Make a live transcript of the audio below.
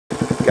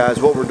Guys,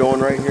 what we're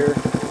doing right here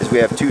is we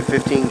have two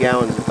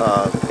 15-gallon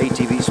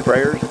ATV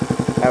sprayers.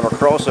 I have a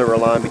crossover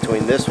line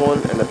between this one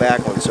and the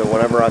back one, so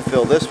whenever I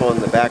fill this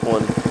one, the back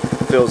one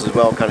fills as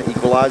well, kind of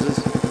equalizes.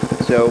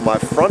 So my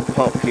front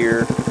pump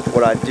here,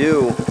 what I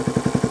do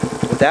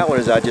with that one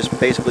is I just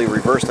basically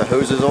reverse the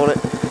hoses on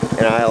it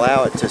and I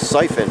allow it to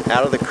siphon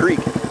out of the creek,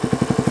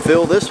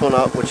 fill this one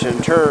up, which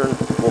in turn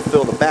will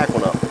fill the back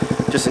one up.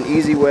 Just an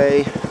easy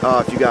way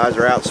if you guys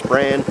are out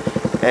spraying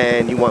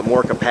and you want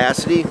more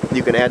capacity,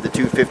 you can add the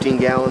two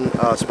 15-gallon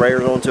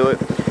sprayers onto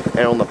it.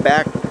 And on the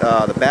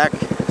back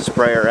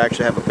sprayer I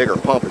actually have a bigger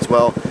pump as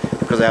well,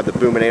 because I have the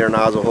boominator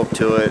nozzle hooked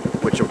to it,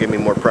 which will give me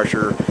more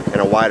pressure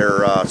and a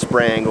wider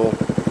spray angle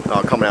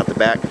coming out the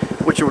back,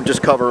 which will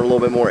just cover a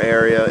little bit more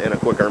area in a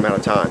quicker amount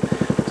of time.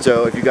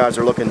 So if you guys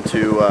are looking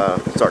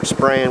to start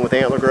spraying with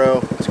antler grow,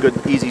 it's a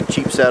good, easy,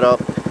 cheap setup.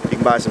 You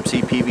can buy some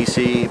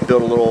CPVC,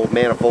 build a little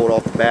manifold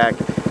off the back,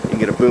 you can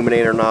get a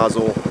boominator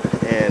nozzle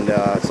and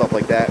stuff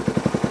like that.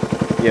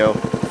 You know,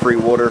 free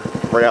water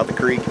right out the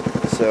creek.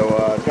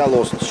 So it's got a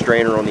little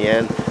strainer on the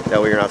end,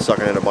 that way you're not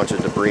sucking in a bunch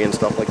of debris and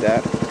stuff like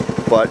that.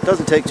 But it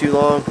doesn't take too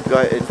long.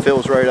 It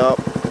fills right up,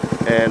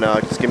 and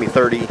just give me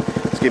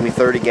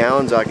 30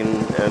 gallons. I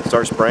can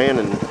start spraying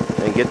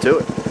and get to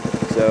it.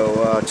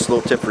 So just a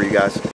little tip for you guys.